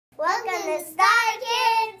Welcome to Star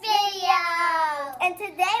Kids Video! And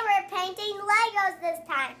today we're painting Legos this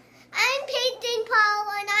time. I'm painting Paul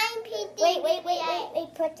and I'm painting...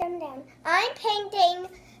 Wait, put them down. I'm painting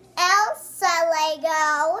Elsa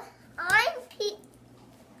Lego. I'll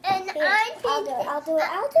do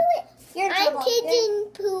it. I'm painting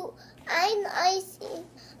Pooh. I'm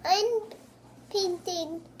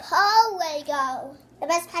painting Paul Lego. The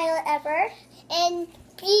best pilot ever. And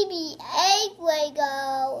BB-8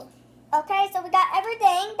 Lego. Okay, so we got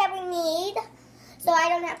everything that we need. So I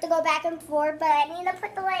don't have to go back and forth, but I need to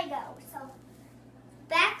put the Lego. So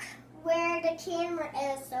back where the camera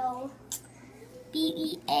is, so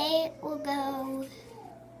BB-8 will go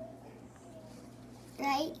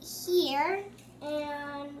right here,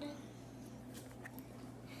 and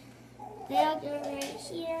they'll go right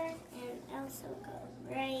here, and Elsa will go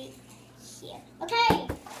right here. Okay.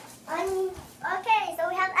 Okay, so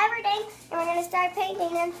we have everything, and we're gonna start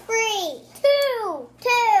painting in 3, 2,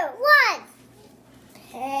 1.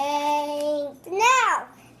 Paint now.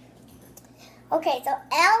 Okay, so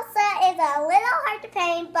Elsa is a little hard to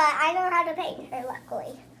paint, but I know how to paint her,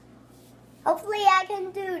 luckily. Hopefully I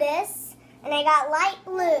can do this. And I got light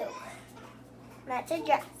blue. That's a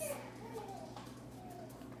dress.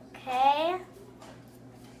 Okay.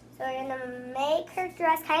 So we're gonna make her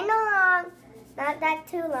dress kind of long. Not that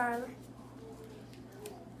too long.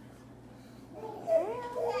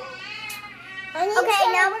 Okay,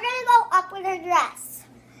 now we're gonna go up with her dress.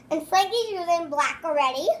 And Frankie's using black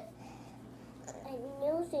already. I'm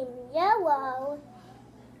using yellow.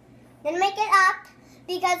 Then make it up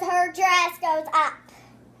because her dress goes up.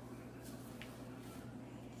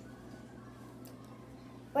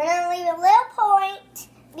 We're gonna leave a little point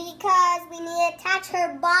because we need to attach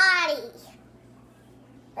her body.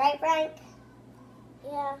 Right, Frank?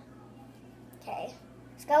 Yeah. Okay,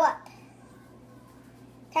 let's go up.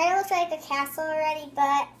 Kind of looks like a castle already,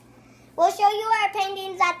 but we'll show you our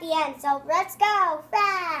paintings at the end. So let's go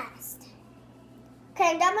fast.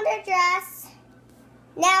 Okay, I'm done with her dress.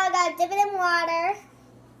 Now I gotta dip it in water.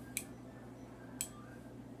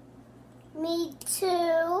 Me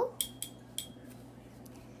too.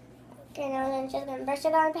 Okay, now I'm just gonna brush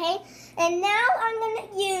it on paint. And now I'm gonna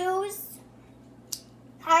use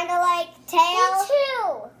kind of like tail. Me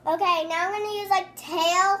too. Okay, now I'm gonna use like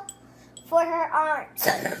tail for her arms.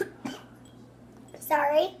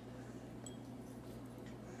 Sorry.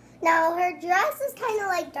 Now her dress is kind of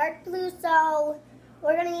like dark blue, so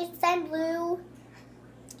we're gonna use the same blue.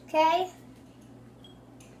 Okay.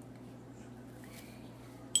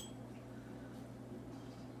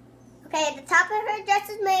 Okay, the top of her dress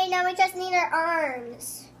is made. Now we just need her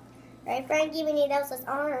arms. Right, Frankie? We need Elsa's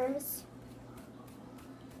arms.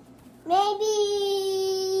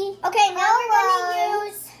 Maybe. Okay, now we're going to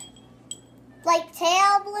use like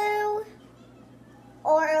tail blue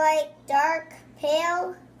or like dark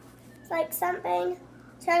pale, like something.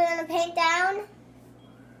 So I'm going to paint down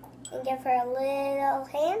and give her a little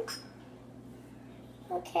hand.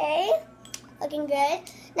 Okay. Looking good.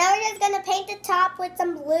 Now we're just going to paint the top with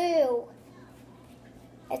some blue.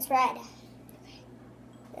 It's red.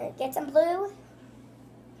 Get some blue.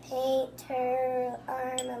 Paint her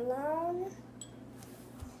arm along.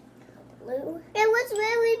 Blue. It was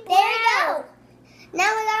really blue. There we go. Now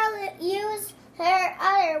we got to use her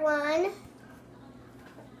other one.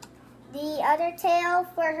 The other tail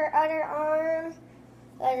for her other arm.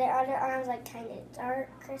 The other arm's like kind of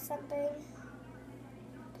dark or something.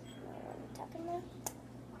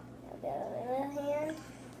 A little hand.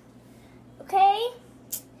 Okay.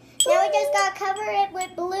 Now we just gotta cover it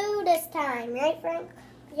with blue this time, right, Frank?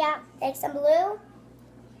 Yeah. Take some blue.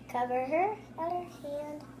 Cover her other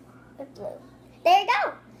hand with blue. There you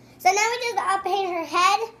go. So now we just gotta paint her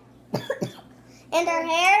head and her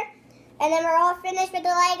hair, and then we're all finished with the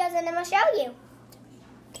Legos, and then we'll show you.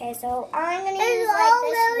 Okay, so I'm gonna use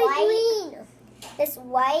like this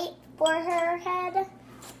white for her head.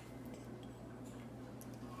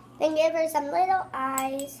 Then give her some little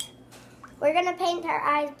eyes. We're gonna paint her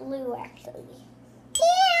eyes blue, actually.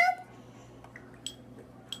 Yeah.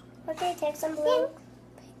 Okay, take some blue.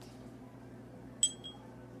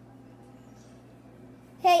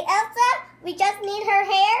 Okay, Elsa, we just need her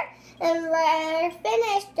hair, and we're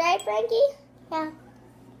finished, right, Frankie? Yeah.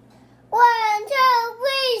 1, 2,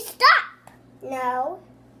 3, stop! No.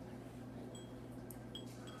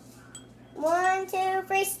 1, 2,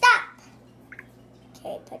 3, stop!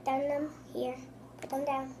 Okay, put down them here. Put them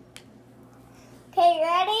down. Okay,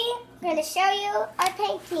 ready? I'm going to show you our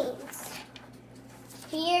paintings.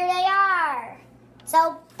 Here they are.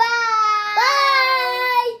 So, bye!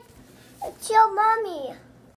 Bye! It's your mommy.